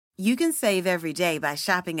You can save every day by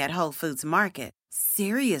shopping at Whole Foods Market.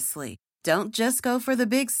 Seriously, don't just go for the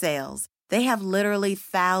big sales. They have literally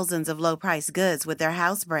thousands of low-price goods with their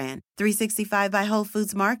house brand, 365 by Whole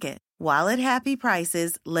Foods Market. While at happy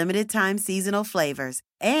prices, limited-time seasonal flavors,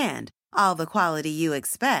 and all the quality you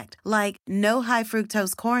expect, like no high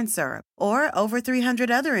fructose corn syrup or over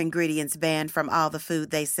 300 other ingredients banned from all the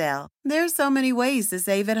food they sell. There's so many ways to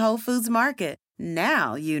save at Whole Foods Market.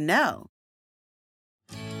 Now you know.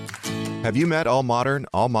 Have you met All Modern?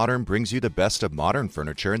 All Modern brings you the best of modern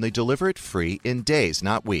furniture, and they deliver it free in days,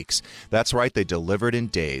 not weeks. That's right, they deliver it in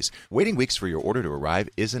days. Waiting weeks for your order to arrive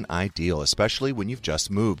isn't ideal, especially when you've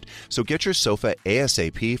just moved. So get your sofa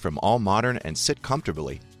ASAP from All Modern and sit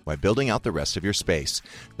comfortably while building out the rest of your space.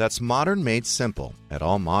 That's modern made simple. At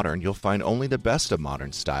All Modern, you'll find only the best of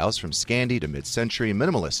modern styles, from Scandi to mid-century,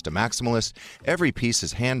 minimalist to maximalist. Every piece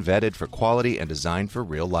is hand-vetted for quality and designed for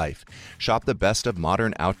real life. Shop the best of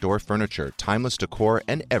modern outdoor furniture, timeless decor,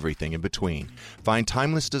 and everything in between. Find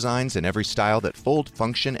timeless designs in every style that fold,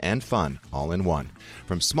 function, and fun all in one.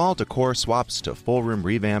 From small decor swaps to full room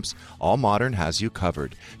revamps, All Modern has you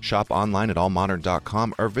covered. Shop online at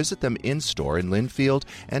allmodern.com or visit them in-store in Linfield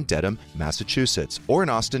and Dedham, Massachusetts, or in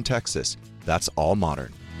Austin, Texas. That's All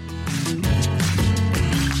Modern.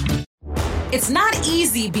 It's not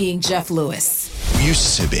easy being Jeff Lewis.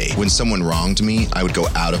 Used to be. When someone wronged me, I would go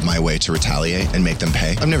out of my way to retaliate and make them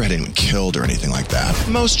pay. I've never had anyone killed or anything like that.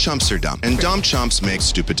 Most chumps are dumb, and dumb chumps make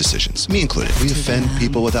stupid decisions, me included. We offend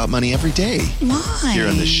people without money every day. Why? Here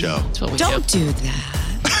on this show. Don't do that.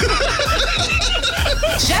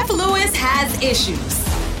 Jeff Lewis has issues.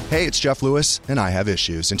 Hey, it's Jeff Lewis, and I have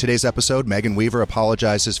issues. In today's episode, Megan Weaver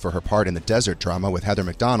apologizes for her part in the desert drama with Heather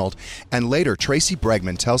McDonald, and later, Tracy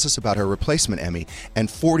Bregman tells us about her replacement Emmy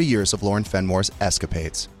and 40 years of Lauren Fenmore's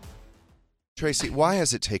escapades. Tracy, why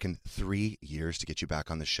has it taken 3 years to get you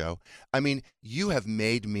back on the show? I mean, you have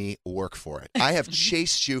made me work for it. I have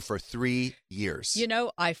chased you for 3 years. You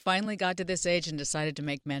know, I finally got to this age and decided to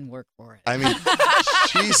make men work for it. I mean,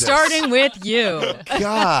 Jesus. Starting with you.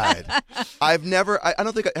 God. I've never, I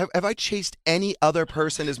don't think, have I chased any other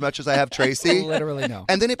person as much as I have Tracy? Literally no.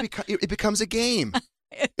 And then it becomes a game.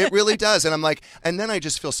 It really does. And I'm like, and then I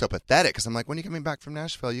just feel so pathetic because I'm like, when are you coming back from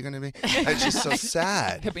Nashville? You're going to be, it's just so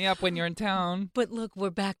sad. Hit me up when you're in town. But look, we're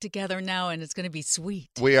back together now and it's going to be sweet.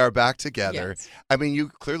 We are back together. Yes. I mean, you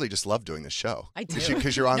clearly just love doing the show. I do.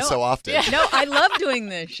 Because you're on so often. Yeah. No, I love doing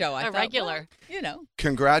this show. I A thought, regular. well, you know.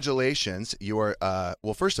 Congratulations. You are,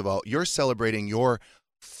 well, first of all, you're celebrating your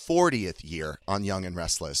 40th year on Young and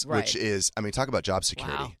Restless, Right. which is, I mean, talk about job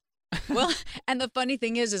security. Wow. Well, and the funny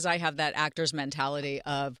thing is I have that actor's mentality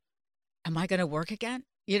of, am I going to work again?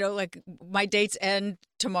 You know, like my dates end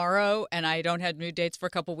tomorrow and I don't have new dates for a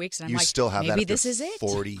couple weeks. And I'm You like, still have maybe that after this is it.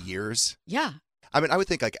 40 years? Yeah. I mean, I would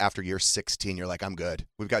think like after year 16, you're like, I'm good.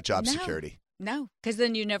 We've got job No. security. No, because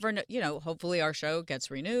then you never know, you know, hopefully our show gets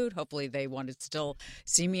renewed. Hopefully they want to still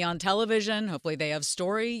see me on television. Hopefully they have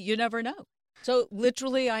story. You never know. So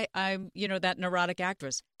literally I'm, you know, that neurotic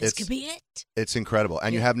actress. This could be it. It's incredible.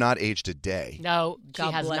 And you have not aged a day. No, she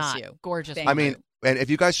God has bless not. you. Gorgeous. Thank I mean, and if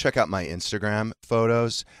you guys check out my Instagram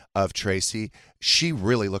photos of Tracy, she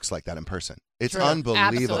really looks like that in person. It's True.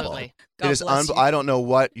 unbelievable. Absolutely. God It is bless you. I don't know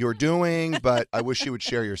what you're doing, but I wish you would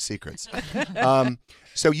share your secrets.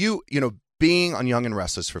 So you know, being on Young and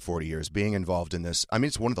Restless for 40 years, being involved in this, I mean,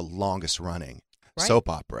 it's one of the longest running Right. soap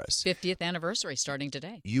operas. 50th anniversary starting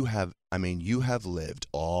today. You have lived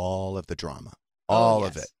all of the drama, all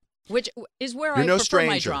of yes. it. Which is where You're I no prefer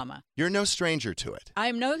stranger. my drama. You're no stranger to it. I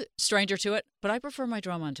am no stranger to it, but I prefer my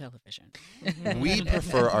drama on television. We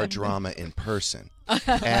prefer our drama in person.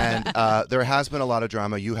 And there has been a lot of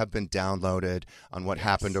drama. You have been downloaded on what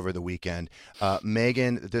happened over the weekend.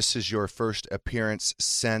 Megan, this is your first appearance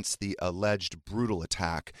since the alleged brutal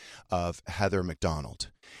attack of Heather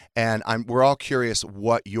McDonald. And we're all curious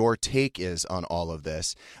what your take is on all of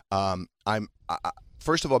this.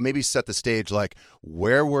 First of all, maybe set the stage, like,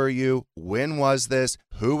 where were you? When was this?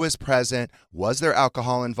 Who was present? Was there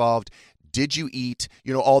alcohol involved? Did you eat?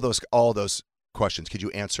 You know, all those questions. Could you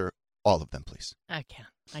answer all of them, please? I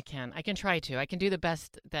can. I can try to. I can do the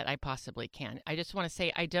best that I possibly can. I just want to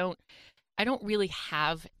say I don't really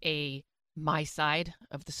have my side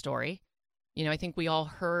of the story. You know, I think we all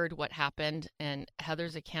heard what happened, and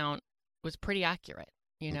Heather's account was pretty accurate.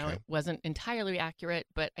 You know, Okay. It wasn't entirely accurate,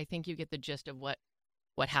 but I think you get the gist of what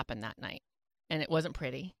happened that night. And it wasn't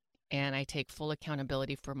pretty, and I take full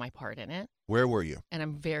accountability for my part in it. Where were you? And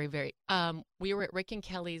I'm very, very we were at Rick and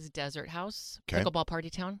Kelly's Desert House, Okay. Pickleball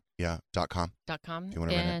Party Town. Yeah, .com. .com. You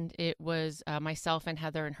wanna run it? And it was myself and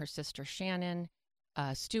Heather and her sister Shannon.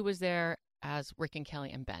 Stu was there, as Rick and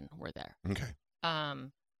Kelly and Ben were there. Okay.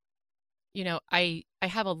 You know, I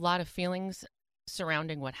have a lot of feelings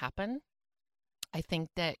surrounding what happened. I think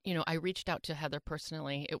that, you know, I reached out to Heather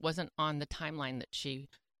personally. It wasn't on the timeline that she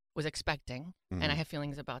was expecting, and I have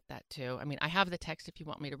feelings about that too. I mean, I have the text. If you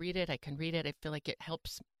want me to read it, I can read it. I feel like it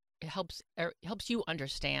helps you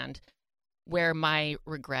understand where my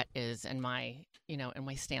regret is and my, you know, and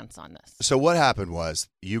my stance on this. So what happened was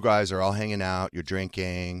you guys are all hanging out, you're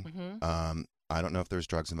drinking. Mm-hmm. I don't know if there's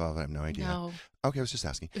drugs involved. I have no idea. No. Okay, I was just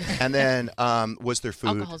asking. And then was there food?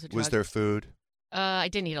 Alcohol's a drug. Was there food? I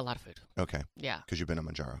didn't eat a lot of food. Okay. Yeah. Because you've been on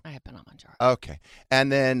Manjaro. I have been on Manjaro. Okay.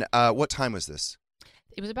 And then what time was this?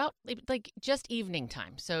 It was about like just evening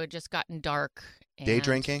time, so it just gotten dark. And... Day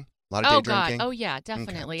drinking? A lot of day drinking? God. Oh, yeah,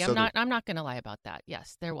 definitely. Okay. So I'm not going to lie about that.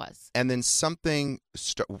 Yes, there was. And then something,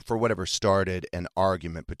 for whatever, started an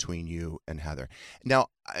argument between you and Heather. Now,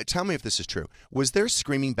 tell me if this is true. Was there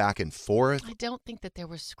screaming back and forth? I don't think that there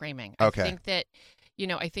was screaming. Okay. I think that, you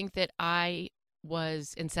know, I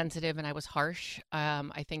was insensitive and I was harsh.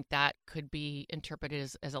 I think that could be interpreted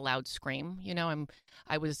as a loud scream. You know,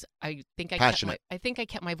 I think I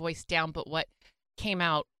kept my voice down, but what came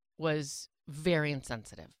out was very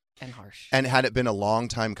insensitive and harsh. And had it been a long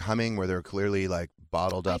time coming where there were clearly like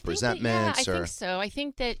bottled up resentments? I think so. I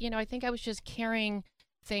think that, you know, I was just carrying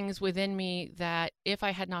things within me that if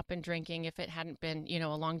I had not been drinking, if it hadn't been, you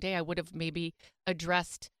know, a long day, I would have maybe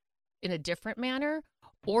addressed in a different manner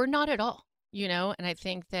or not at all. You know, and I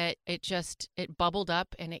think that it bubbled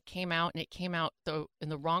up and it came out in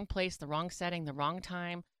the wrong place, the wrong setting, the wrong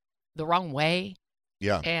time, the wrong way.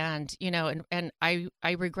 Yeah. And, you know, and I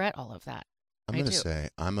regret all of that. I'm going to say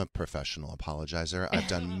I'm a professional apologizer. I've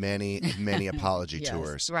done many, many apology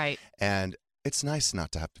tours. Right. And it's nice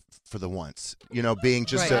not to have to, for the once, you know, being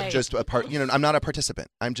just right. a part, you know, I'm not a participant.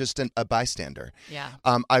 I'm just a bystander. Yeah.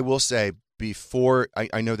 I will say, before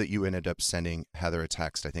I know that you ended up sending Heather a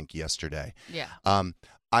text, I think yesterday. Yeah.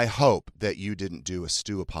 I hope that you didn't do a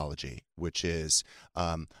Stu apology, which is,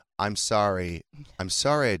 I'm sorry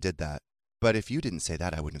I did that. But if you didn't say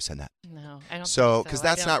that, I wouldn't have said that. No, I don't. So, because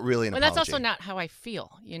that's not really an apology. That's also not how I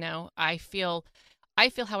feel. You know, I feel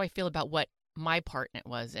how I feel about what my part in it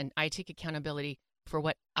was, and I take accountability for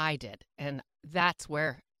what I did, and that's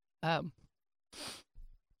where.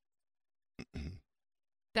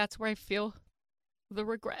 That's where I feel the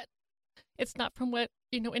regret. It's not from what,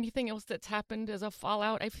 you know, anything else that's happened as a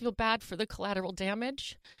fallout. I feel bad for the collateral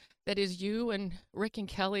damage that is you and Rick and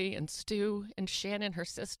Kelly and Stu and Shannon, her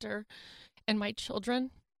sister, and my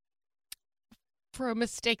children for a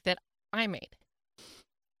mistake that I made.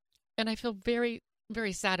 And I feel very,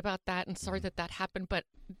 very sad about that and sorry that that happened, but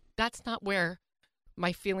that's not where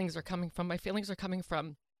my feelings are coming from. My feelings are coming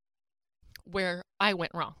from where I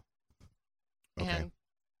went wrong. Okay. And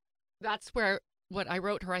that's where what I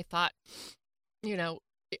wrote her, I thought, you know,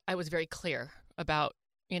 I was very clear about,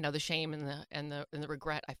 you know, the shame and the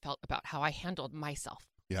regret I felt about how I handled myself.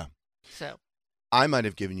 Yeah. So I might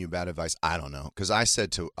have given you bad advice. I don't know, because I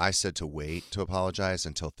said to wait to apologize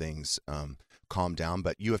until things calm down.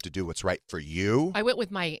 But you have to do what's right for you. I went with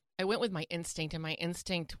my instinct, and my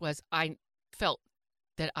instinct was I felt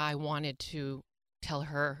that I wanted to tell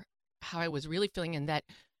her how I was really feeling, and that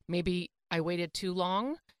maybe I waited too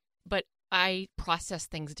long. But I process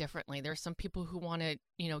things differently. There's some people who want to,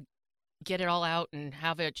 you know, get it all out and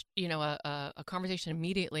have a conversation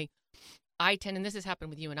immediately. I tend, and this has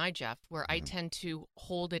happened with you and I, Jeff, where I tend to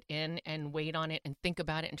hold it in and wait on it and think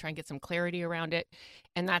about it and try and get some clarity around it.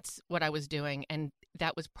 And that's what I was doing. And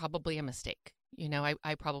that was probably a mistake. You know,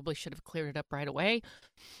 I probably should have cleared it up right away,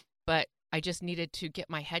 but I just needed to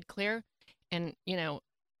get my head clear. And, you know,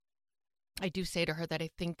 I do say to her that I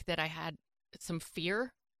think that I had some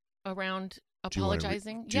fear around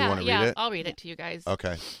apologizing. Do you want to read it? I'll read it to you guys.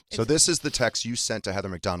 Okay. So this is the text you sent to Heather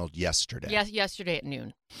McDonald yesterday. Yes, yesterday at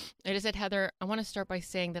noon. It said, Heather, I want to start by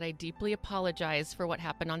saying that I deeply apologize for what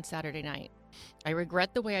happened on Saturday night. I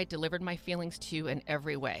regret the way I delivered my feelings to you in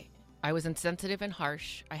every way. I was insensitive and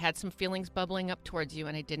harsh. I had some feelings bubbling up towards you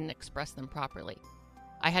and I didn't express them properly.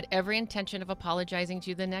 I had every intention of apologizing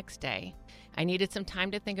to you the next day. I needed some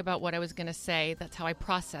time to think about what I was going to say. That's how I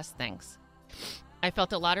processed things. I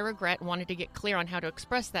felt a lot of regret and wanted to get clear on how to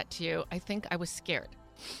express that to you. I think I was scared.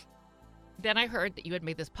 Then I heard that you had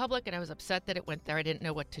made this public, and I was upset that it went there. I didn't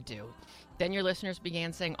know what to do. Then your listeners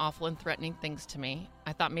began saying awful and threatening things to me.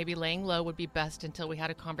 I thought maybe laying low would be best until we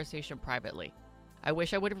had a conversation privately. I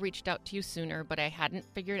wish I would have reached out to you sooner, but I hadn't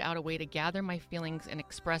figured out a way to gather my feelings and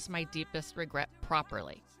express my deepest regret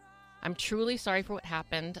properly. I'm truly sorry for what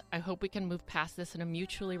happened. I hope we can move past this in a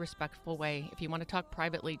mutually respectful way. If you want to talk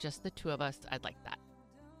privately, just the two of us, I'd like that.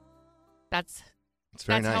 that's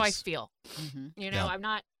very nice. how I feel. Mm-hmm. You know,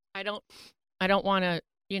 Yeah. I don't want to,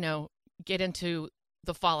 get into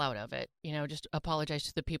the fallout of it. Just apologize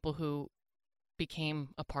to the people who became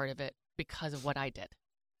a part of it because of what I did.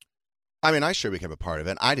 I mean, I sure became a part of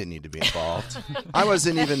it. I didn't need to be involved. I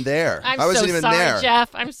wasn't even there. I wasn't so even sorry, there.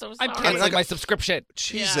 Jeff. I'm so sorry. I'm canceling my subscription.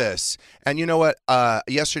 Jesus. And you know what?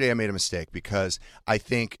 Yesterday I made a mistake because I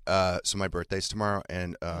think, so my birthday's tomorrow.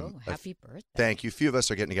 And happy birthday. Thank you. A few of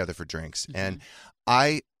us are getting together for drinks. And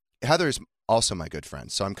Heather's also my good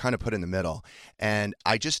friend. So I'm kind of put in the middle. And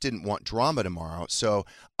I just didn't want drama tomorrow. So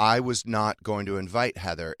I was not going to invite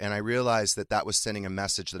Heather. And I realized that that was sending a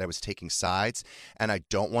message that I was taking sides. And I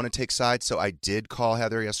don't want to take sides. So I did call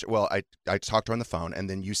Heather yesterday. Well, I talked to her on the phone and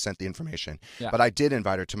then you sent the information. Yeah. But I did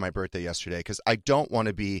invite her to my birthday yesterday because I don't want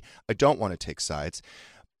to take sides.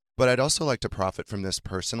 But I'd also like to profit from this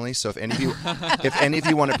personally. So if any of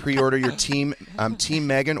you want to pre-order your Team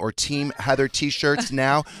Megan or Team Heather T-shirts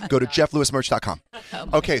now, go to jefflewismerch.com.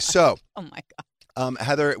 Okay, so Oh my God.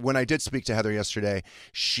 Heather, when I did speak to Heather yesterday,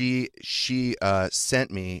 she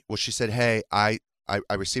sent me. Well, she said, "Hey, I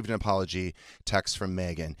received an apology text from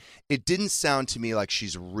Megan." It didn't sound to me like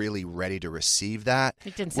she's really ready to receive that.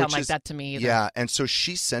 It didn't sound like that to me either. Yeah, and so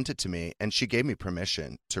she sent it to me, and she gave me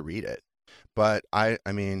permission to read it. But I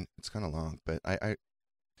mean, it's kind of long, but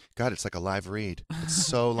God, it's like a live read. It's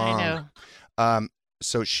so long. I know.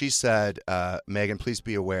 So she said, Megan, please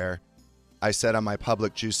be aware. I said on my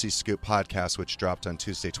public Juicy Scoop podcast, which dropped on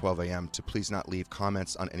Tuesday, 12 a.m., to please not leave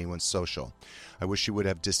comments on anyone's social. I wish you would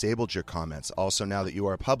have disabled your comments. Also, now that you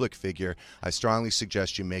are a public figure, I strongly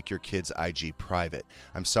suggest you make your kids' IG private.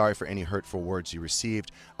 I'm sorry for any hurtful words you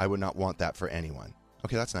received. I would not want that for anyone.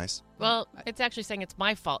 Okay, that's nice. Well, it's actually saying it's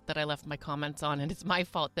my fault that I left my comments on, and it's my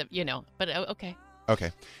fault that, but okay.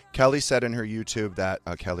 Okay. Kelly said in her YouTube that,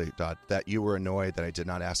 that you were annoyed that I did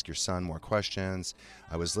not ask your son more questions.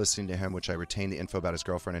 I was listening to him, which I retained the info about his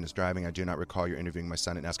girlfriend and his driving. I do not recall you interviewing my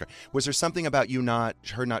son at NASCAR. Was there something about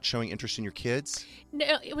her not showing interest in your kids?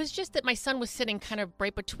 No, it was just that my son was sitting kind of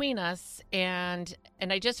right between us, and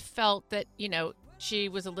I just felt that, she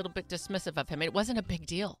was a little bit dismissive of him. It wasn't a big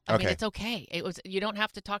deal. I mean, it's okay. You don't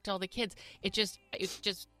have to talk to all the kids.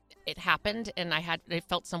 It happened, and I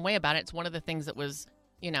felt some way about it. It's one of the things that was,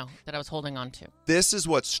 that I was holding on to. This is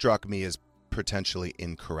what struck me as potentially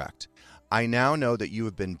incorrect. I now know that you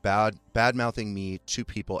have been bad-mouthing me to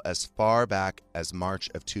people as far back as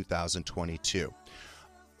March of 2022.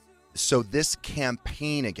 So this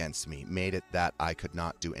campaign against me made it that I could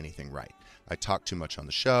not do anything right. I talk too much on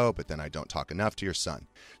the show, but then I don't talk enough to your son.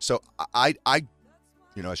 So I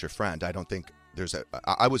as your friend, I don't think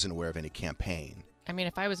I wasn't aware of any campaign. I mean,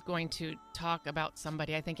 if I was going to talk about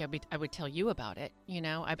somebody, I think I would tell you about it.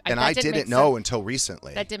 I didn't know until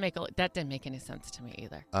recently. That didn't make any sense to me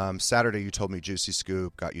either. Saturday, you told me Juicy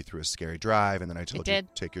Scoop got you through a scary drive, and then I told you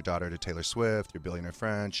take your daughter to Taylor Swift. Your billionaire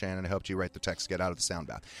friend Shannon helped you write the text, get out of the sound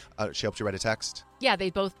bath. She helped you write a text? Yeah,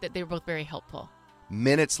 they were both very helpful.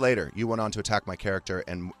 Minutes later, you went on to attack my character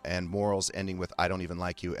and morals, ending with "I don't even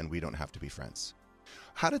like you, and we don't have to be friends."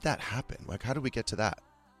 How did that happen? Like, how did we get to that?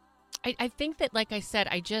 I think that, like I said,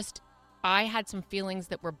 I had some feelings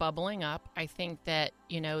that were bubbling up. I think that,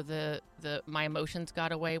 my emotions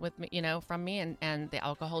got away with me, from me, and the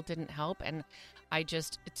alcohol didn't help. And it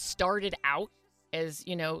started out as,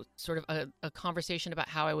 sort of a conversation about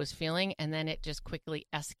how I was feeling. And then it just quickly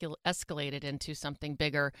escalated into something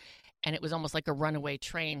bigger. And it was almost like a runaway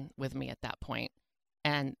train with me at that point.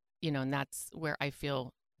 And, and that's where I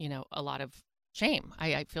feel, a lot of shame.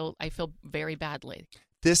 I feel very badly.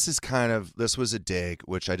 This was a dig,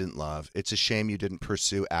 which I didn't love. It's a shame you didn't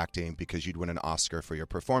pursue acting because you'd win an Oscar for your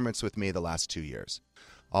performance with me the last 2 years.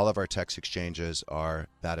 All of our text exchanges are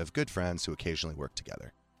that of good friends who occasionally work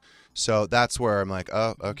together. So that's where I'm like,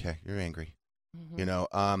 oh, okay, you're angry.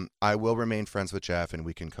 Mm-hmm. I will remain friends with Jeff, and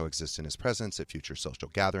we can coexist in his presence at future social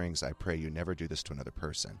gatherings. I pray you never do this to another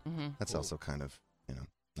person. Mm-hmm. That's also kind of,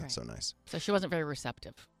 not so nice. So she wasn't very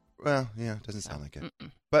receptive. Well, yeah, it doesn't sound like it.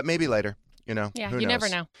 But maybe later. Yeah, who you knows? never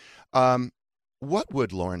know. What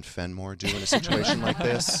would Lauren Fenmore do in a situation like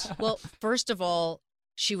this? Well, first of all,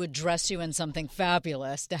 she would dress you in something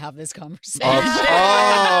fabulous to have this conversation.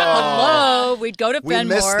 Hello, we'd go to Fenmore's. We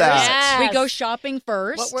missed that. Yes. We'd go shopping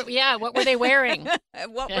first. What were they wearing?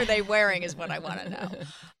 What were they wearing is what I want to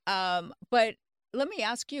know. But let me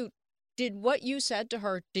ask you, did what you said to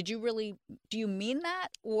her, do you mean that,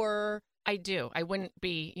 or? I do. I wouldn't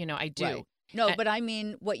be, I do. Right. No, but I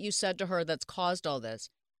mean what you said to her that's caused all this.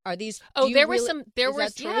 Are these? There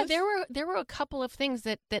were a couple of things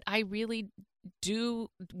that I really do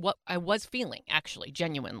what I was feeling, actually,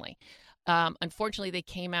 genuinely. Unfortunately, they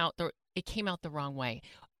came out. it came out the wrong way.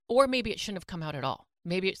 Or maybe it shouldn't have come out at all.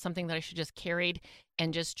 Maybe it's something that I should just carried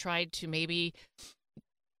and just tried to maybe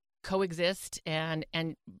coexist. And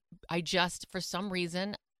I just, for some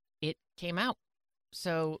reason, it came out.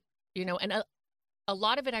 So, and a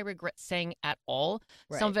lot of it I regret saying at all.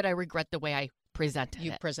 Right. Some of it I regret the way I presented it.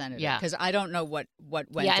 You presented it. Yeah. Because I don't know what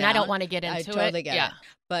went down. Yeah, and I don't want to get into it. I totally get it.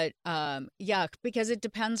 But, because it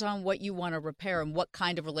depends on what you want to repair and what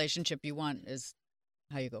kind of relationship you want is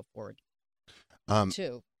how you go forward.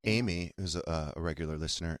 Too. Amy, who's a regular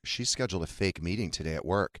listener, she scheduled a fake meeting today at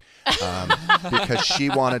work because she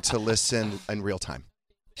wanted to listen in real time.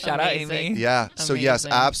 Shout out, Amy. Yeah. So, Amazing. yes,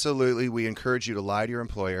 absolutely. We encourage you to lie to your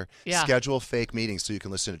employer. Yeah. Schedule fake meetings so you can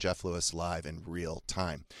listen to Jeff Lewis live in real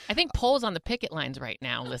time. I think Pole's on the picket lines right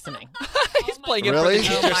now listening. He's playing it really?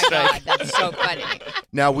 for the teacher Oh, my strike. God. That's so funny.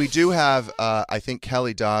 Now, we do have, I think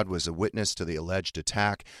Kelly Dodd was a witness to the alleged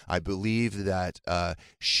attack. I believe that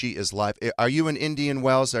she is live. Are you in Indian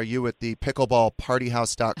Wells? Are you at the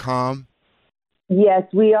pickleballpartyhouse.com? Yes,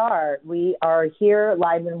 we are. We are here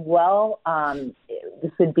live and well.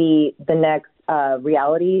 This would be the next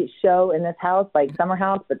reality show in this house, like Summer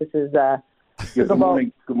House, but this is Good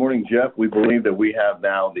morning, Jeff. We believe that we have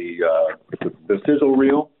now the sizzle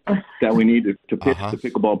reel that we need to pitch the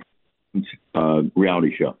pickleball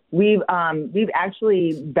reality show. We've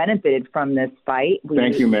actually benefited from this fight.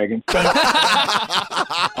 Thank you, Megan.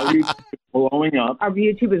 Our YouTube is blowing up. Our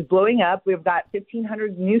YouTube is blowing up. We've got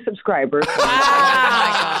 1,500 new subscribers.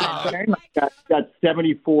 Wow. Got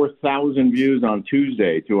 74,000 views on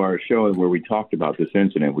Tuesday to our show where we talked about this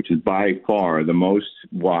incident, which is by far the most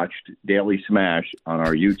watched daily smash on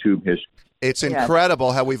our YouTube history. It's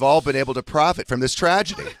incredible how we've all been able to profit from this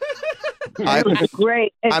tragedy.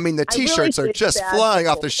 Great. I mean, the T-shirts are just flying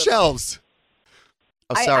off the shelves.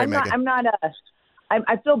 Oh, sorry, Megan.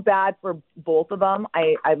 I feel bad for both of them.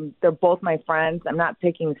 They're both my friends. I'm not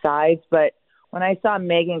picking sides, but when I saw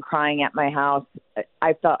Megan crying at my house,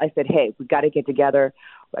 I said, hey, we got to get together.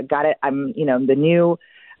 I got it. I'm the new,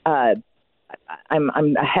 I'm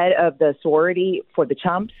ahead of the sorority for the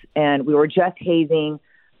chumps, and we were just hazing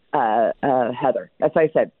Heather. That's what I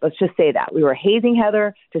said. Let's just say that. We were hazing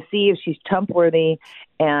Heather to see if she's chump worthy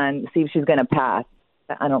and see if she's going to pass.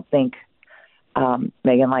 I don't think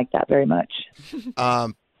Megan liked that very much.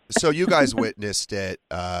 So you guys witnessed it.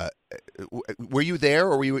 Were you there,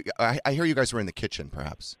 or were you? I hear you guys were in the kitchen,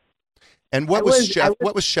 perhaps. And what was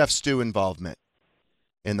Chef Stu involvement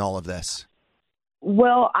in all of this?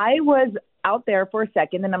 Well, I was out there for a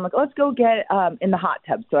second, and I'm like, let's go get in the hot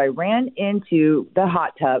tub. So I ran into the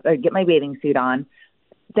hot tub, get my bathing suit on.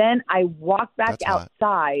 Then I walked back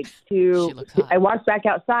outside I walked back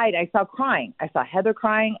outside. I saw crying. I saw Heather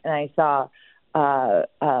crying, and I saw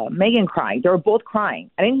Megan crying. They were both crying.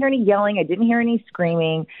 I didn't hear any yelling. I didn't hear any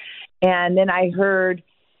screaming. And then I heard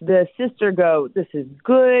the sister go, this is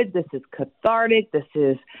good. This is cathartic. This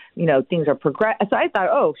is, things are progressing. So I thought,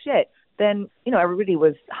 oh, shit. Then, everybody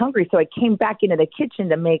was hungry. So I came back into the kitchen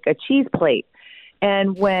to make a cheese plate.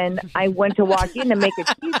 And when I went to walk in to make a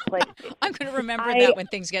cheese plate. I'm going to remember that when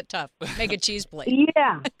things get tough. Make a cheese plate.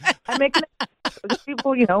 Yeah. I'm making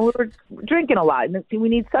people, we're drinking a lot and we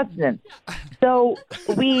need sustenance. So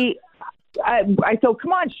I said,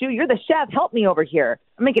 come on, Shu, you're the chef. Help me over here.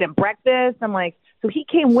 I'm making him breakfast. I'm like, so he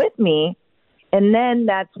came with me. And then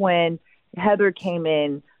that's when Heather came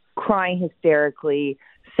in crying hysterically,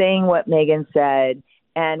 saying what Megan said.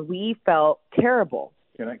 And we felt terrible.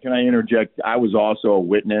 Can I interject? I was also a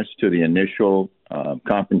witness to the initial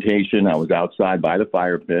confrontation. I was outside by the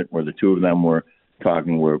fire pit where the two of them were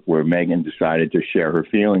talking, where Megan decided to share her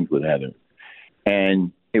feelings with Heather.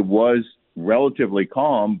 And it was relatively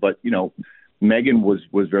calm, but, Megan was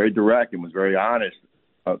very direct and was very honest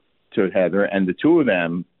to Heather, and the two of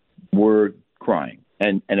them were crying.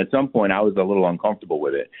 And at some point, I was a little uncomfortable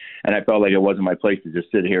with it. And I felt like it wasn't my place to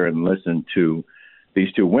just sit here and listen to these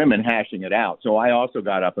two women hashing it out. So I also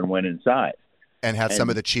got up and went inside. And had some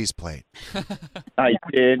of the cheese plate. I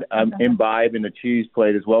did imbibe in the cheese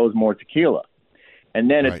plate as well as more tequila. And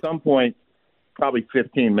then at some point, probably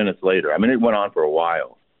 15 minutes later, it went on for a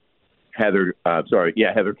while. Heather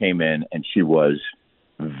came in and she was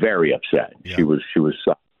very upset. Yeah. She was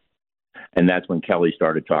soft. And that's when Kelly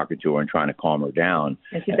started talking to her and trying to calm her down.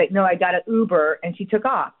 And she's like, no, I got an Uber, and she took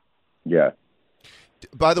off. Yeah.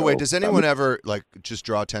 By the way, does anyone ever just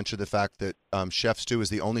draw attention to the fact that Chef Stu is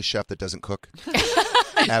the only chef that doesn't cook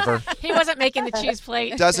ever? He wasn't making the cheese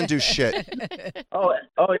plate. Doesn't do shit. Oh!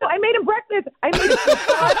 I made him breakfast. I made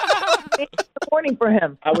it in the morning for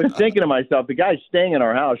him. I was thinking to myself, the guy's staying in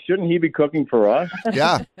our house. Shouldn't he be cooking for us?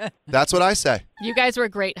 Yeah, that's what I say. You guys were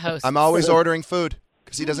great hosts. I'm always ordering food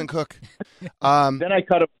Because he doesn't cook. Then I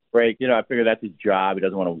cut him a break. I figure that's his job. He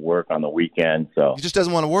doesn't want to work on the weekend. So he just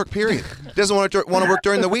doesn't want to work, period. He doesn't want to work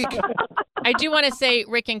during the week. I do want to say,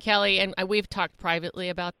 Rick and Kelly, and we've talked privately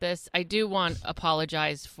about this, I do want to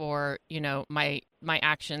apologize for, my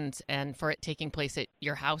actions and for it taking place at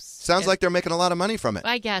your house. Sounds like they're making a lot of money from it.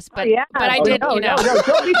 I guess, but I did, No,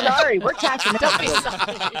 don't be sorry. We're cashing Don't be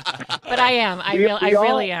sorry. But I am. I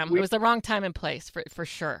really am. It was the wrong time and place for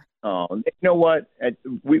sure. Oh, you know what?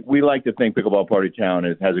 We like to think Pickleball Party Town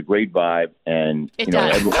has a great vibe, and it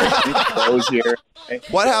does. Everyone goes here.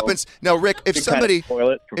 What happens now, Rick? If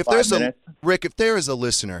Rick, if there is a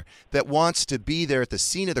listener that wants to be there at the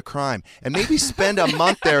scene of the crime and maybe spend a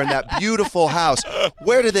month there in that beautiful house,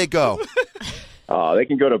 where do they go? They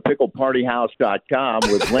can go to picklepartyhouse.com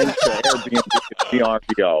with links to Airbnb and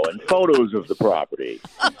VRBO and photos of the property.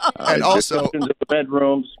 And also descriptions of the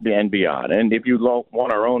bedrooms and beyond. And if you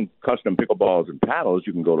want our own custom pickleballs and paddles,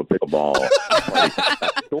 you can go to Pickleball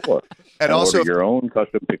store and also order your own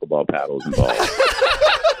custom pickleball paddles and balls.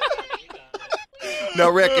 Now,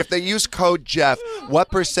 Rick, if they use code Jeff, what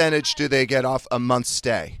percentage do they get off a month's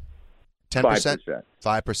stay? 10%?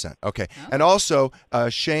 5%. Okay. And also,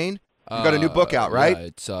 Shane, you got a new book out, right? Yeah,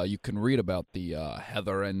 it's you can read about the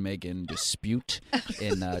Heather and Meghan dispute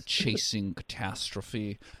in Chasing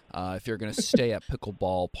Catastrophe. If you're going to stay at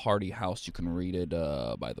Pickleball Party House, you can read it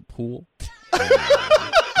by the pool.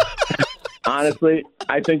 Honestly,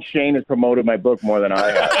 I think Shane has promoted my book more than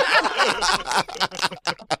I have.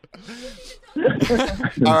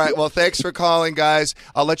 All right. Well, thanks for calling, guys.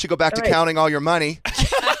 I'll let you go back to counting all your money.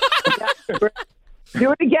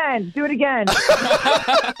 Do it again.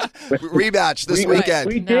 Rematch this weekend.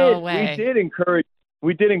 We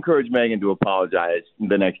did encourage Meghan to apologize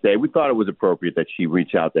the next day. We thought it was appropriate that she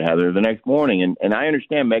reach out to Heather the next morning. And I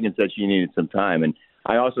understand Meghan said she needed some time. And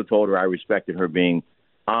I also told her I respected her being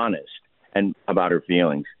honest and about her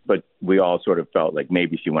feelings. But we all sort of felt like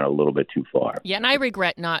maybe she went a little bit too far. Yeah, and I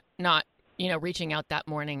regret not reaching out that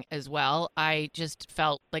morning as well. I just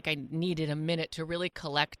felt like I needed a minute to really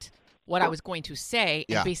collect what I was going to say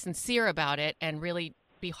and be sincere about it and really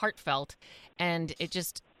be heartfelt. And it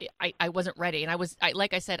just, I wasn't ready. And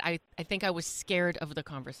like I said, I think I was scared of the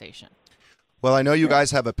conversation. Well, I know you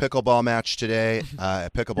guys have a pickleball match today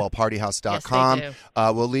at pickleballpartyhouse.com. Yes, they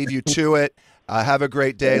do. We'll leave you to it. Have a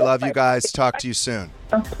great day. Love you guys. Talk to you soon.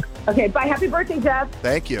 Okay, bye. Happy birthday, Jeff.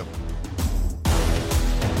 Thank you.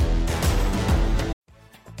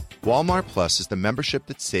 Walmart Plus is the membership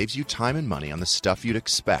that saves you time and money on the stuff you'd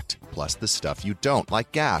expect, plus the stuff you don't,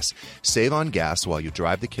 like gas. Save on gas while you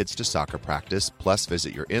drive the kids to soccer practice, plus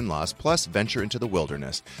visit your in-laws, plus venture into the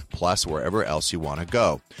wilderness, plus wherever else you want to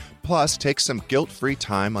go. Plus, take some guilt-free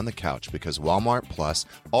time on the couch because Walmart Plus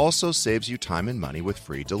also saves you time and money with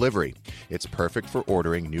free delivery. It's perfect for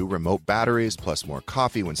ordering new remote batteries, plus more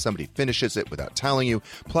coffee when somebody finishes it without telling you,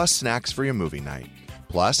 plus snacks for your movie night.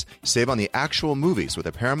 Plus, save on the actual movies with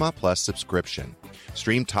a Paramount Plus subscription.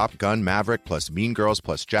 Stream Top Gun Maverick plus Mean Girls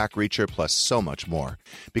plus Jack Reacher plus so much more.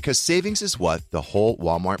 Because savings is what the whole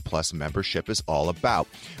Walmart Plus membership is all about.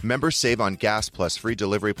 Members save on gas plus free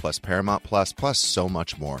delivery plus Paramount Plus so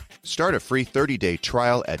much more. Start a free 30-day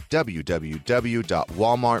trial at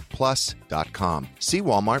www.walmartplus.com. See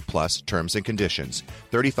Walmart Plus terms and conditions.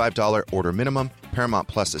 $35 order minimum, Paramount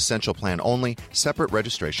Plus Essential Plan only, separate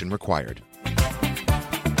registration required.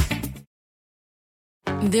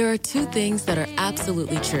 There are two things that are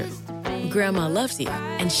absolutely true. Grandma loves you,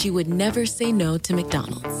 and she would never say no to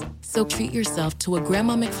McDonald's. So treat yourself to a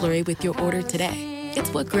Grandma McFlurry with your order today.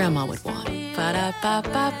 It's what Grandma would want.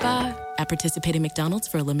 Ba-da-ba-ba-ba. At participating McDonald's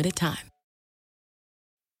for a limited time.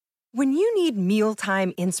 When you need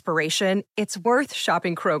mealtime inspiration, it's worth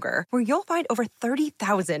shopping Kroger, where you'll find over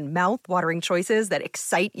 30,000 mouth-watering choices that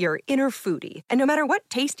excite your inner foodie. And no matter what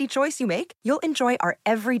tasty choice you make, you'll enjoy our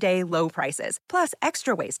everyday low prices, plus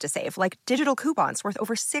extra ways to save, like digital coupons worth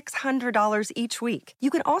over $600 each week. You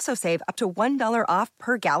can also save up to $1 off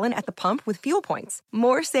per gallon at the pump with fuel points.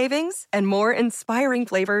 More savings and more inspiring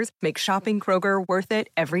flavors make shopping Kroger worth it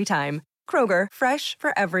every time. Kroger, fresh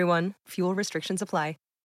for everyone. Fuel restrictions apply.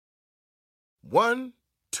 1,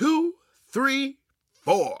 2, 3,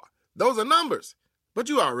 4. Those are numbers. But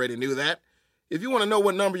you already knew that. If you want to know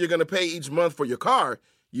what number you're going to pay each month for your car,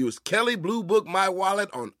 use Kelley Blue Book My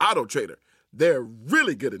Wallet on Auto Trader. They're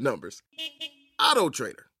really good at numbers. Auto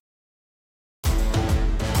Trader.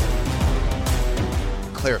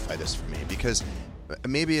 Clarify this for me, because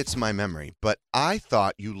maybe it's my memory, but I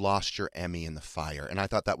thought you lost your Emmy in the fire, and I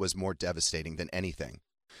thought that was more devastating than anything.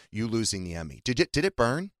 You losing the Emmy. Did it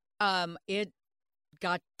burn? It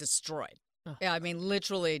got destroyed. Yeah, I mean,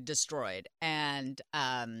 literally destroyed. And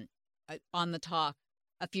on the talk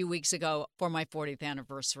a few weeks ago for my 40th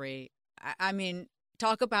anniversary, I mean,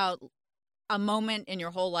 talk about a moment in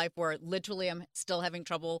your whole life where literally I'm still having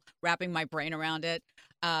trouble wrapping my brain around it.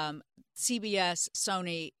 CBS,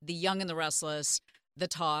 Sony, The Young and the Restless, The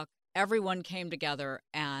Talk, everyone came together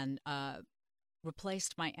and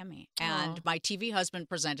replaced my Emmy. And my TV husband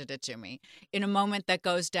presented it to me in a moment that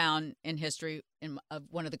goes down in history of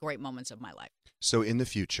one of the great moments of my life. So in the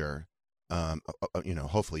future,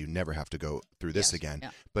 hopefully you never have to go through this again. Yeah.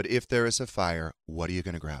 But if there is a fire, what are you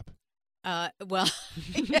going to grab? The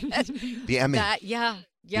Emmy.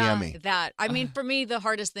 The Emmy. That. I mean, for me, the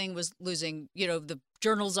hardest thing was losing, the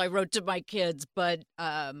journals I wrote to my kids. But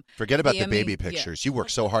forget about the Emmy, baby pictures. You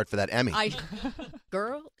worked so hard for that Emmy.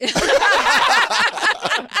 Girl.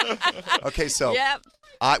 Okay, so yep.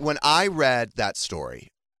 when I read that story,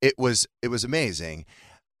 it was amazing,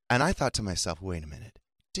 and I thought to myself, wait a minute.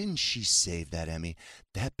 Didn't she save that Emmy?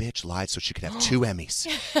 That bitch lied so she could have 2 Emmys.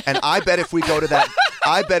 And I bet if we go to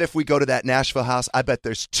that Nashville house, I bet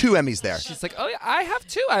there's 2 Emmys there. She's like, oh yeah, I have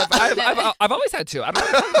 2. I've always had 2. I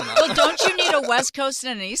don't know. Well, don't you need a West Coast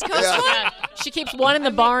and an East Coast one? She keeps one in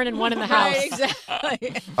the barn and one in the house. Right,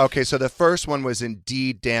 exactly. Okay, so the first one was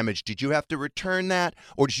indeed damaged. Did you have to return that,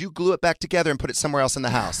 or did you glue it back together and put it somewhere else in the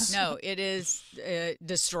house? No, it is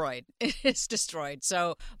destroyed. It is destroyed.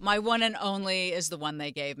 So my one and only is the one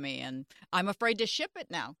they gave me, and I'm afraid to ship it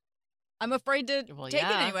now. I'm afraid to take it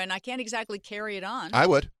anyway, and I can't exactly carry it on. I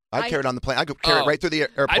would. I'd carry it on the plane. I could carry it right through the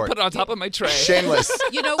airport. I'd put it on top of my tray. Shameless.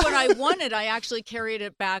 When I won it, I actually carried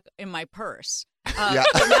it back in my purse. Yeah.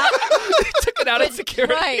 Took it out at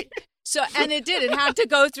security. Right. So, and it did. It had to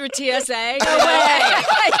go through TSA. No way.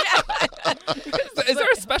 Is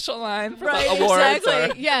there a special line for the awards?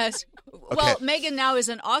 Exactly. Or? Yes. Okay. Well, Megan now is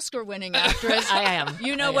an Oscar-winning actress. I am.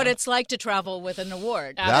 You know what it's like to travel with an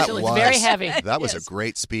award. Absolutely. It's very heavy. That was a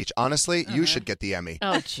great speech. Honestly, you should get the Emmy.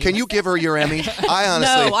 Oh, geez. Can you give her your Emmy? I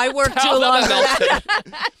honestly. No, I worked too long for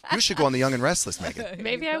that. You should go on The Young and Restless, Megan.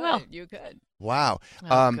 Maybe I will. You could. Wow.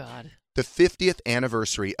 Oh, God. The 50th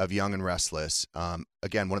anniversary of Young and Restless,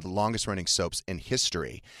 again, one of the longest-running soaps in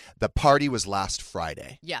history. The party was last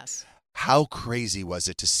Friday. Yes. How crazy was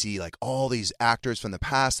it to see all these actors from the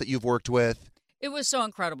past that you've worked with? It was so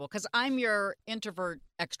incredible because I'm your introvert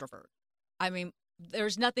extrovert. I mean,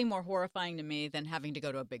 there's nothing more horrifying to me than having to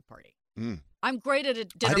go to a big party. I'm great at a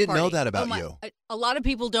dinner party. I didn't know that about you. A lot of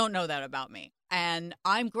people don't know that about me. And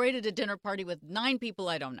I'm great at a dinner party with 9 people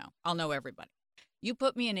I don't know. I'll know everybody. You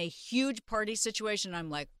put me in a huge party situation, I'm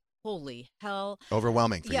like, holy hell.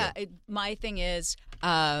 Overwhelming for you. Yeah, my thing is,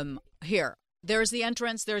 here, there's the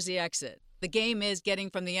entrance, there's the exit. The game is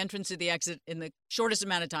getting from the entrance to the exit in the shortest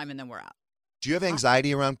amount of time, and then we're out. Do you have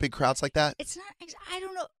anxiety around big crowds like that? It's not, I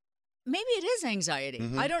don't know. Maybe it is anxiety.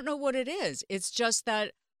 Mm-hmm. I don't know what it is. It's just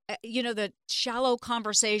that, the shallow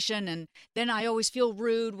conversation, and then I always feel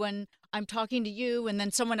rude when I'm talking to you, and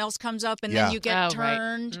then someone else comes up, and then you get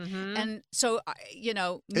turned. Right. Mm-hmm. And so,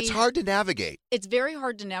 it's hard to navigate. It's very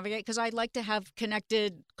hard to navigate because I like to have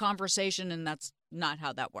connected conversation, and that's not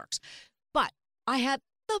how that works. But I had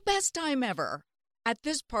the best time ever at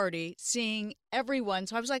this party seeing everyone.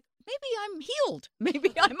 So I was like, maybe I'm healed.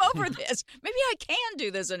 Maybe I'm over this. Maybe I can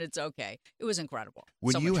do this and it's okay. It was incredible.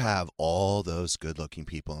 When you have all those good-looking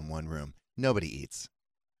people in one room, nobody eats.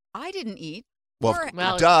 I didn't eat.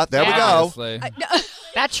 Well, duh. There we go.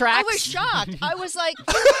 That tracks. I was shocked. I was like,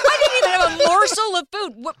 I didn't even have a morsel of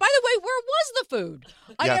food. By the way, where was the food?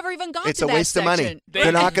 I never even got to that It's a waste of money. section.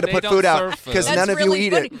 They're not going to put food out because none of you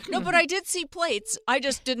eat it. No, but I did see plates. I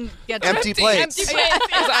just didn't get Empty plates. Empty plates.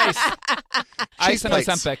 Ice. Ice and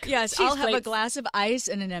Ozempic. Yes, I'll have a glass of ice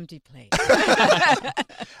and an empty plate.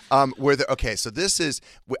 Okay, so this is,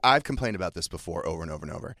 I've complained about this before over and over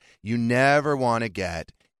and over. You never want to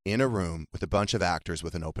get in a room with a bunch of actors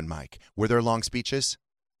with an open mic. Were there long speeches?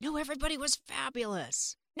 No, everybody was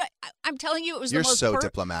fabulous. No, I'm telling you, it was You're the most so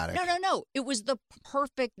diplomatic. No. It was the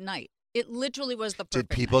perfect night. It literally was the perfect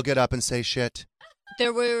Did people night. get up and say shit?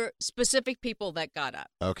 There were specific people that got up.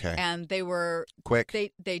 Okay. And they were quick.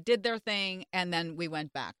 They did their thing, and then we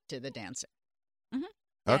went back to the dancing. Mm-hmm.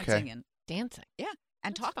 Okay. Dancing and dancing. Yeah.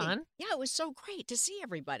 And That's talking. fun. Yeah, it was so great to see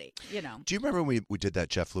everybody, Do you remember when we did that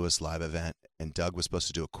Jeff Lewis live event and Doug was supposed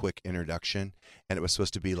to do a quick introduction and it was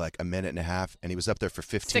supposed to be like a minute and a half and he was up there for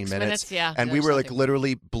 15 6 minutes, yeah. And we were like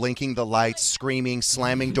literally blinking the lights, screaming,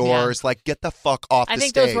 slamming doors, like get the fuck off the stage. I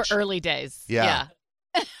think those were early days. Yeah.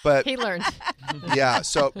 But he learned. Yeah.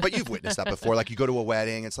 So, but you've witnessed that before. Like you go to a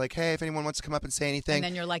wedding, it's like, hey, if anyone wants to come up and say anything. And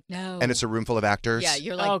then you're like, no. And it's a room full of actors. Yeah,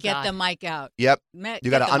 you're like, get the mic out. Yep.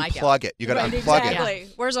 You got to unplug it. You got to unplug exactly.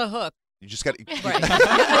 it. Where's a hook? You just got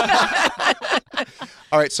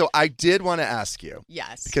All right, so I did want to ask you.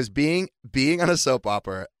 Yes. Because being on a soap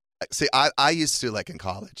opera, see, I used to, like, in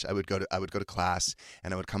college, I would go to class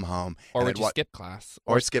and I would come home. Or and would you skip class?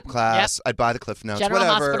 Or skip class. Yep. I'd buy the Cliff Notes, General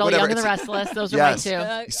whatever. Hospital, whatever. Young and the Restless. Those are Yes.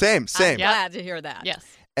 mine too. Same. I'm glad to hear that. Yes.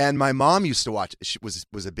 And my mom used to watch. She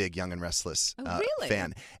was a big Young and Restless really?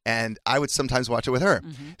 fan, and I would sometimes watch it with her.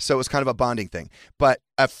 Mm-hmm. So it was kind of a bonding thing. But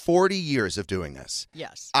at 40 years of doing this,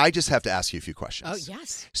 Yes. I just have to ask you a few questions. Oh,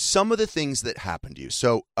 yes. Some of the things that happened to you.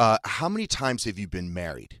 So, how many times have you been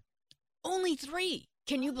married? Only 3.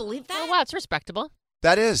 Can you believe that? Oh, wow, it's respectable.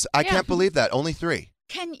 That is, I Yeah. can't believe that. Only 3.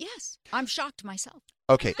 Yes. I'm shocked myself.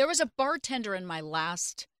 Okay. There was a bartender in my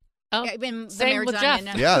last. Oh, in the same Marriage with on Jeff.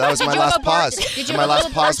 Onion. Yeah, that was Did my you have last a bar- pause. Did you My have a last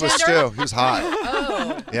little pause was bartender? Stu. He was hot.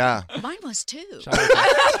 Oh. Yeah. Mine was too.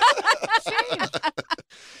 Shame.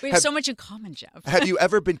 We have so much in common, Jeff. Have you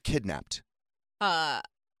ever been kidnapped?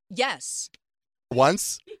 Yes.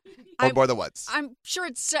 Once? Or more than once? I'm sure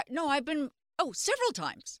it's no. I've been several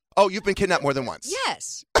times. Oh, you've been kidnapped more than once?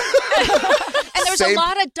 Yes. And there's Same- a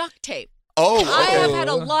lot of duct tape. Oh, I okay. have had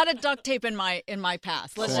a lot of duct tape in my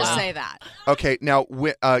past. Let's just Wow. say that. Okay, now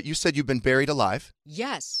you said you've been buried alive.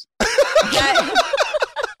 Yes.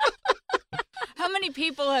 How many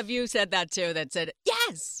people have you said that to that said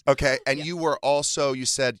yes? Okay, and you were also, you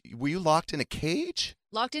said, were you locked in a cage?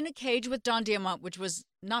 Locked in a cage with Don Diamont, which was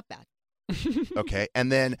not bad. Okay,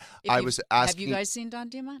 and then If I you- was asking. Have you guys seen Don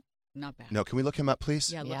Diamont? Not bad. No, can we look him up,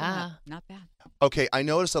 please? Yeah, look him up. Not bad. Okay, I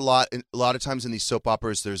noticed a lot of times in these soap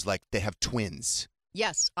operas, there's like they have twins.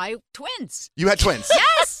 Yes, twins. You had twins.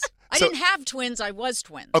 Yes. I So- didn't have twins. I was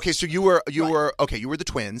twins. Okay, so you were the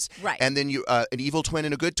twins, Right. And then you an evil twin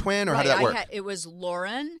and a good twin, or how did that work? It was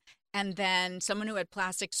Lauren, and then someone who had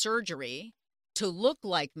plastic surgery to look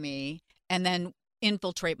like me, and then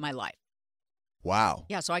infiltrate my life. Wow.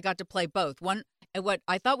 Yeah, so I got to play both. What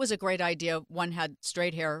I thought was a great idea. One had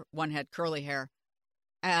straight hair, one had curly hair.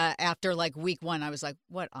 After like week 1, I was like,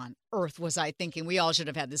 "What on earth was I thinking? We all should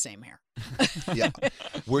have had the same hair." Yeah.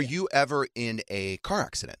 Were you ever in a car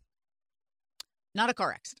accident? Not a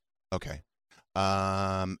car accident. Okay.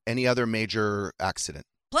 Any other major accident?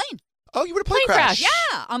 Plane. Oh, you were in a plane crash.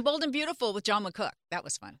 Yeah, on Bold and Beautiful with John McCook. That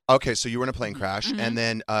was fun. Okay, so you were in a plane crash, Mhm. and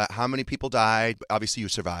then how many people died? Obviously, you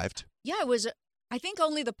survived. Yeah, it was. I think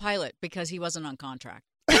only the pilot because he wasn't on contract.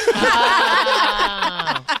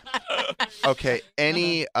 Okay.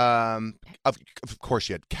 Any of course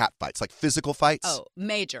you had cat fights, like physical fights. Oh,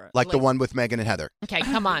 major. Like the one with Megan and Heather. Okay,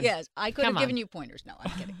 come on. Yes, I could Come have given on. you pointers. No,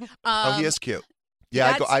 I'm kidding. Oh, he is cute.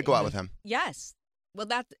 Yeah, I go out with him. Yes. Well,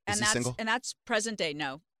 Is he single? and that's present day.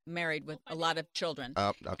 No, married with a lot of children.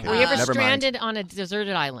 Oh, okay. Were you ever Never mind. stranded on a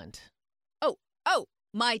deserted island? Oh,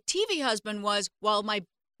 my TV husband was while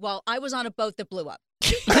I was on a boat that blew up.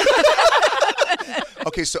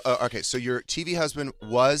 Okay, so your TV husband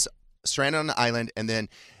was stranded on an island, and then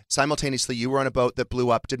simultaneously you were on a boat that blew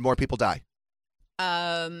up. Did more people die?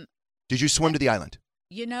 Did you swim to the island?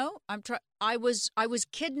 You know, I was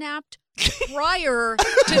kidnapped prior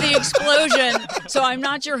to the explosion, so I'm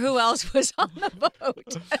not sure who else was on the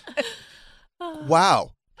boat.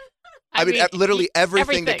 Wow. I mean, literally everything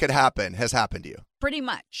everything. that could happen has happened to you. Pretty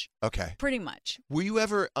much. Okay. Pretty much. Were you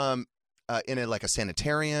ever in a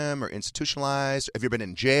sanitarium or institutionalized? Have you been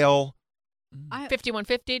in jail?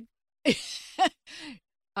 5150?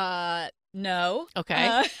 No.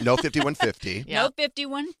 Okay. No 5150. No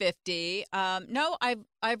 5150. No,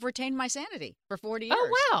 I've retained my sanity for 40 years.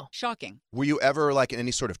 Oh, wow. Shocking. Were you ever like in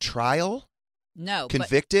any sort of trial? No.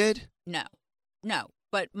 Convicted? No.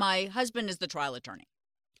 But my husband is the trial attorney.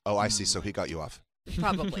 Oh, I see. So he got you off.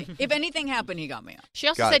 Probably. If anything happened, he got me off. She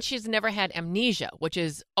also Got said it. she's never had amnesia, which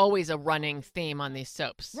is always a running theme on these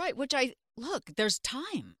soaps. Right, which there's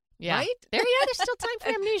time. Yeah. Right? There's still time for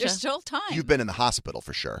amnesia. There's still time. You've been in the hospital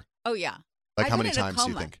for sure. Oh, yeah. Like I've how been many in a times do you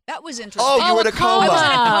coma. think? That was interesting. Oh, you were in a coma. I was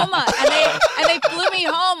in a coma, and they flew me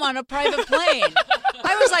home on a private plane.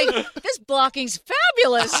 I was like, this blocking's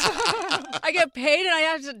fabulous. I get paid, and I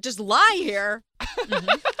have to just lie here.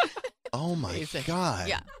 Oh my God.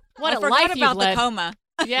 Yeah. What I a forgot life you've about led. the coma.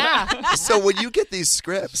 Yeah. So when you get these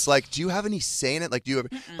scripts, like, do you have any say in it? Like, do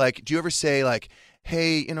you ever say like,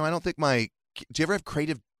 hey, I don't think do you ever have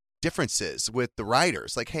creative differences with the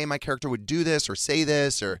writers? Like, hey, my character would do this or say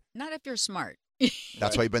this, or Not if you're smart.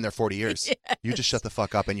 that's why you've been there 40 years. You just shut the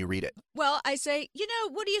fuck up and you read it. Well, I say,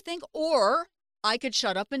 what do you think? Or I could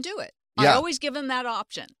shut up and do it. Yeah. I always give them that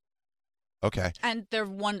option. Okay. And they're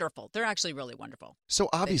wonderful. They're actually really wonderful. So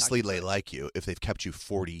obviously they like you if they've kept you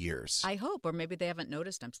 40 years. I hope, or maybe they haven't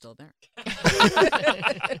noticed I'm still there.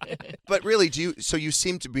 But really, so you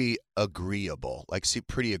seem to be agreeable,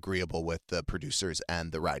 pretty agreeable with the producers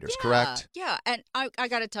and the writers, correct? Yeah, and I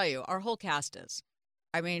got to tell you, our whole cast is.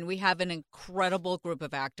 I mean, we have an incredible group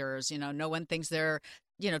of actors. You know, no one thinks they're,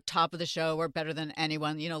 top of the show or better than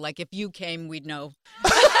anyone. Like if you came, we'd know.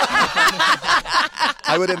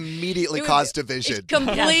 I would immediately cause division.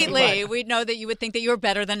 Completely. We'd know that you would think that you were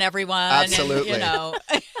better than everyone. Absolutely. And,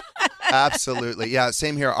 Absolutely. Yeah,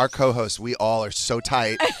 same here. Our co-hosts, we all are so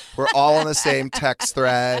tight. We're all on the same text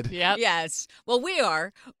thread. Yep. Yes. Well, we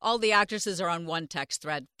are. All the actresses are on one text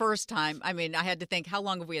thread. First time. I mean, I had to think, how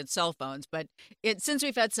long have we had cell phones? But since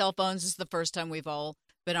we've had cell phones, this is the first time we've all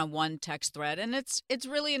been on one text thread. And it's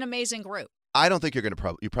really an amazing group. I don't think you're going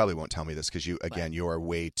to you probably won't tell me this because you are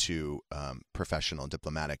way too professional and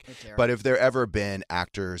diplomatic. But have there ever been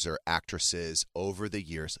actors or actresses over the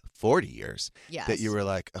years, 40 years, that you were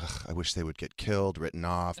like, ugh, I wish they would get killed, written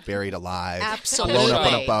off, buried alive, blown up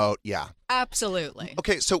on a boat? Yeah. Absolutely.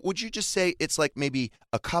 Okay, so would you just say it's like maybe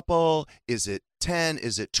a couple? Is it 10?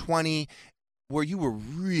 Is it 20? Where you were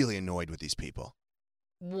really annoyed with these people?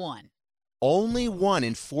 One. Only one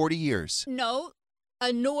in 40 years? No.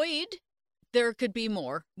 Annoyed. There could be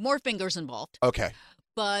more fingers involved. Okay.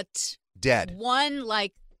 But dead. One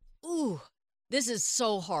ooh, this is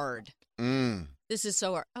so hard. This is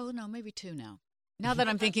so hard. Oh, no, maybe two now. Now that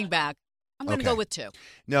I'm thinking back, I'm going to go with two.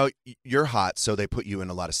 No, you're hot, so they put you in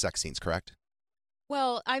a lot of sex scenes, correct?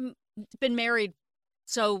 Well, I've been married,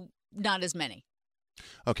 so not as many.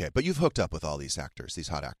 Okay, but you've hooked up with all these actors, these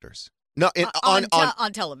hot actors. No,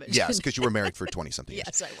 on television. Yes, because you were married for 20-something years.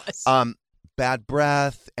 Yes, I was. Bad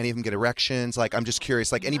breath, any of them get erections? I'm just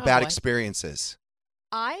curious, any bad experiences?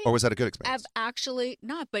 Or was that a good experience? I've actually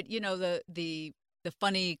not, but the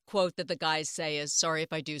funny quote that the guys say is, sorry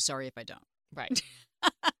if I do, sorry if I don't. Right.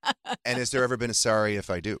 And has there ever been a sorry if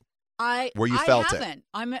I do? Where you felt haven't.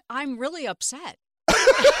 I'm really upset.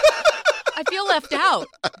 I feel left out.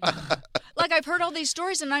 I've heard all these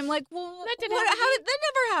stories and I'm like, well, how did that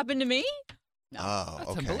never happen to me? No. Oh, that's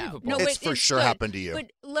okay. unbelievable. No, it's for sure good. happened to you.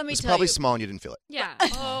 But let me it's tell probably you. small and you didn't feel it. Yeah.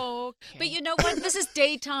 Oh, okay. But you know what? This is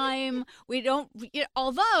daytime. We don't.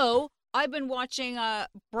 Although I've been watching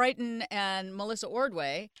Brighton and Melissa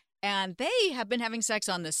Ordway, and they have been having sex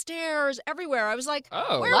on the stairs everywhere. I was like,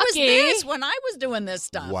 where was this when I was doing this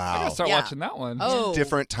stuff? Wow. I gotta start watching that one. Oh,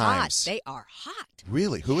 different times. Hot. They are hot.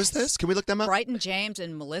 Really? Who is this? Can we look them up? Brighton James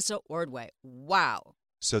and Melissa Ordway. Wow.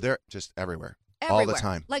 So they're just everywhere. Everywhere. All the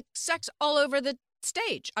time. Sex all over the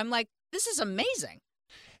stage. I'm like, this is amazing.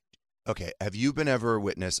 Okay. Have you been ever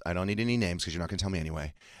witness, I don't need any names because you're not going to tell me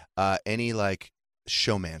anyway, any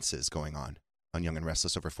showmances going on Young and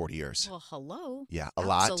Restless over 40 years? Well, hello. Yeah, a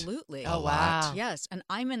lot. Absolutely. A lot. Yes. And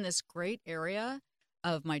I'm in this great area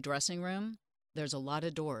of my dressing room. There's a lot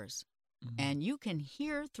of doors. And you can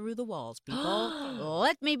hear through the walls, people.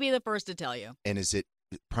 Let me be the first to tell you. And is it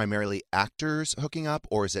primarily actors hooking up,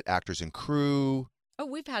 or is it actors and crew? Oh,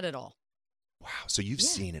 we've had it all. Wow. So you've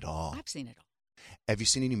seen it all. I've seen it all. Have you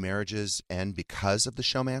seen any marriages end because of the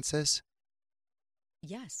showmances?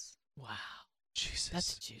 Yes. Wow. Jesus.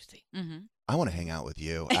 That's juicy. Mm-hmm. I want to hang out with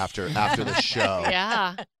you after the show.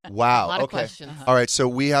 Yeah. Wow. A lot of okay. questions. All right. So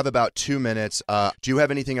we have about 2 minutes. Do you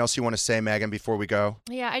have anything else you want to say, Megan, before we go?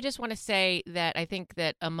 Yeah, I just want to say that I think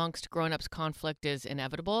that amongst grown-ups, conflict is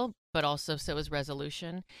inevitable, but also so is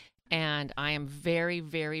resolution. And I am very,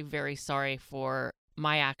 very, very sorry for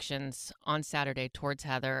my actions on Saturday towards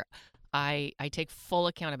Heather. I take full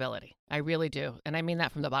accountability. I really do. And I mean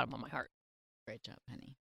that from the bottom of my heart. Great job,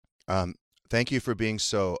 Penny. Thank you for being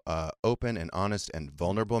so open and honest and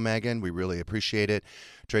vulnerable, Megan. We really appreciate it.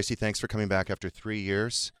 Tracy, thanks for coming back after 3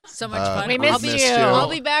 years. So much fun. We missed you. I'll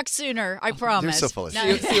be back sooner. I promise. You're so full of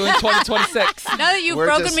shit. See you in 2026. Now that you've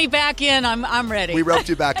broken me back in, I'm ready. We roped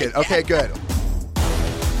you back in. Okay, good.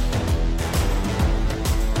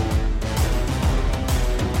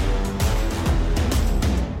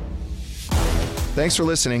 Thanks for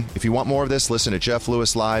listening. If you want more of this, listen to Jeff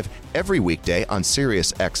Lewis Live every weekday on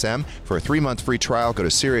SiriusXM. For a 3-month free trial, go to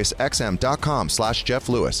SiriusXM.com/Jeff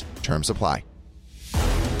Lewis. Terms apply.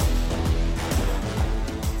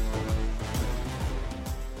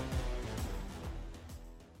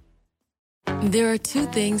 There are two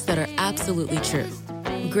things that are absolutely true.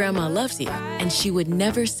 Grandma loves you, and she would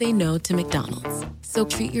never say no to McDonald's. So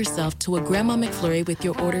treat yourself to a Grandma McFlurry with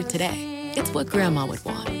your order today. It's what Grandma would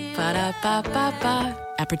want. Ba-da-ba-ba-ba.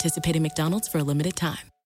 At participating McDonald's for a limited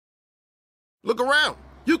time. Look around.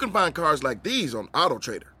 You can find cars like these on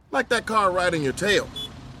AutoTrader, like that car right in your tail.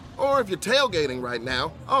 Or if you're tailgating right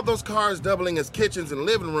now, all those cars doubling as kitchens and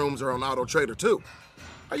living rooms are on AutoTrader too.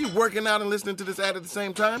 Are you working out and listening to this ad at the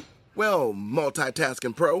same time? Well,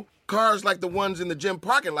 multitasking pro, cars like the ones in the gym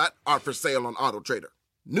parking lot are for sale on AutoTrader.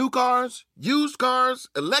 New cars, used cars,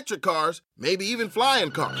 electric cars, maybe even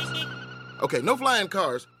flying cars. Okay, no flying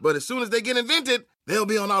cars, but as soon as they get invented, they'll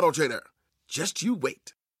be on AutoTrader. Just you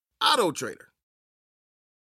wait. AutoTrader.